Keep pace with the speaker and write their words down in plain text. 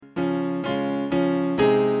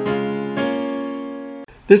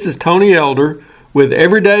This is Tony Elder with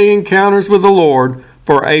Everyday Encounters with the Lord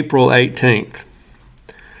for April 18th.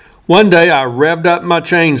 One day I revved up my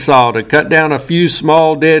chainsaw to cut down a few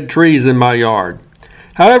small dead trees in my yard.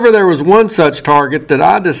 However, there was one such target that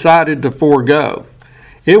I decided to forego.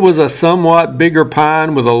 It was a somewhat bigger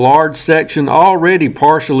pine with a large section already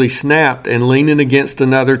partially snapped and leaning against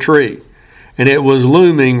another tree, and it was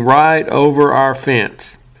looming right over our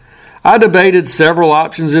fence. I debated several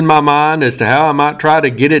options in my mind as to how I might try to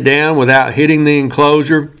get it down without hitting the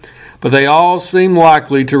enclosure, but they all seemed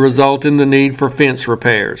likely to result in the need for fence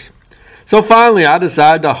repairs. So finally I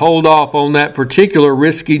decided to hold off on that particular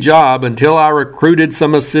risky job until I recruited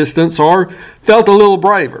some assistance or felt a little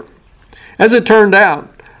braver. As it turned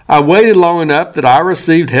out, I waited long enough that I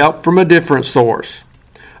received help from a different source.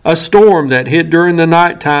 A storm that hit during the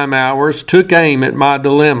nighttime hours took aim at my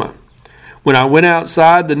dilemma. When I went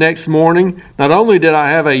outside the next morning, not only did I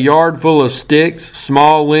have a yard full of sticks,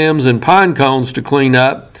 small limbs, and pine cones to clean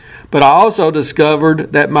up, but I also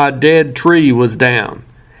discovered that my dead tree was down,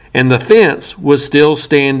 and the fence was still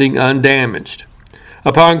standing undamaged.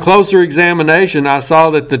 Upon closer examination, I saw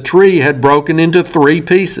that the tree had broken into 3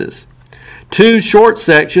 pieces. 2 short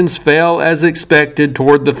sections fell as expected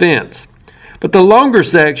toward the fence, but the longer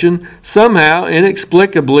section somehow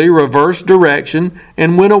inexplicably reversed direction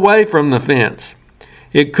and went away from the fence.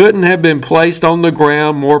 It couldn't have been placed on the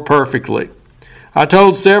ground more perfectly. I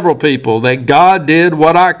told several people that God did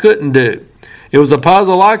what I couldn't do. It was a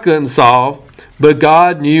puzzle I couldn't solve, but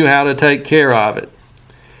God knew how to take care of it.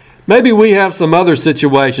 Maybe we have some other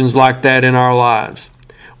situations like that in our lives.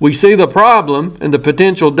 We see the problem and the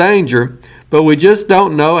potential danger, but we just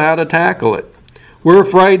don't know how to tackle it. We're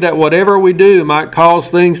afraid that whatever we do might cause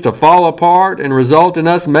things to fall apart and result in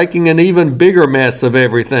us making an even bigger mess of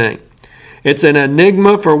everything. It's an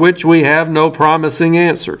enigma for which we have no promising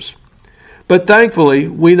answers. But thankfully,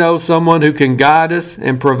 we know someone who can guide us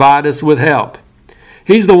and provide us with help.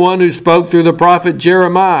 He's the one who spoke through the prophet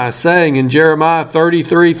Jeremiah, saying in Jeremiah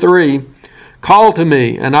 33:3, "Call to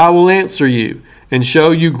me, and I will answer you, and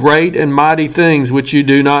show you great and mighty things which you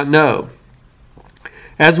do not know."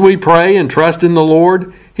 As we pray and trust in the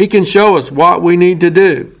Lord, He can show us what we need to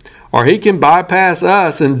do, or He can bypass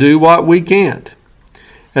us and do what we can't.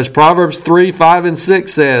 As Proverbs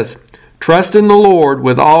 3:5-6 says, "Trust in the Lord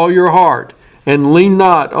with all your heart, and lean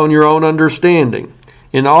not on your own understanding.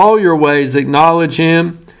 In all your ways acknowledge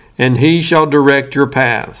Him, and He shall direct your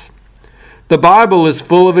paths." The Bible is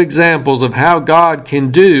full of examples of how God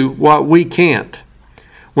can do what we can't.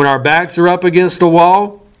 When our backs are up against a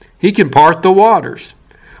wall, He can part the waters.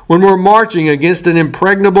 When we're marching against an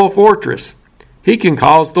impregnable fortress, He can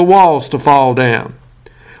cause the walls to fall down.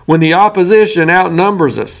 When the opposition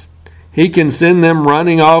outnumbers us, He can send them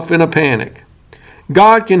running off in a panic.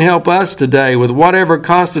 God can help us today with whatever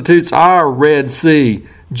constitutes our Red Sea,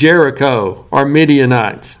 Jericho, or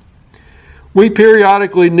Midianites. We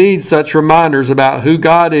periodically need such reminders about who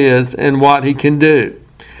God is and what He can do,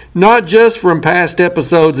 not just from past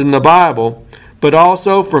episodes in the Bible, but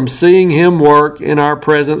also from seeing Him work in our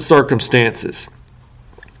present circumstances.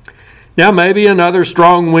 Now maybe another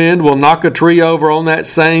strong wind will knock a tree over on that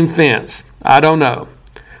same fence. I don't know.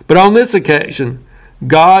 But on this occasion,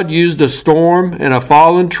 God used a storm and a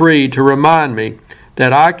fallen tree to remind me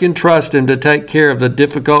that I can trust Him to take care of the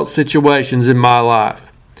difficult situations in my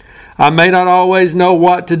life. I may not always know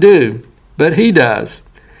what to do, but He does,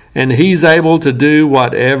 and He's able to do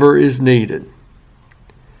whatever is needed.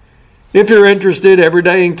 If you're interested,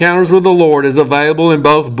 Everyday Encounters with the Lord is available in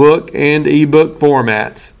both book and ebook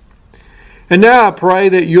formats. And now I pray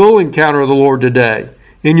that you'll encounter the Lord today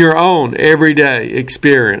in your own everyday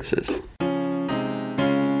experiences.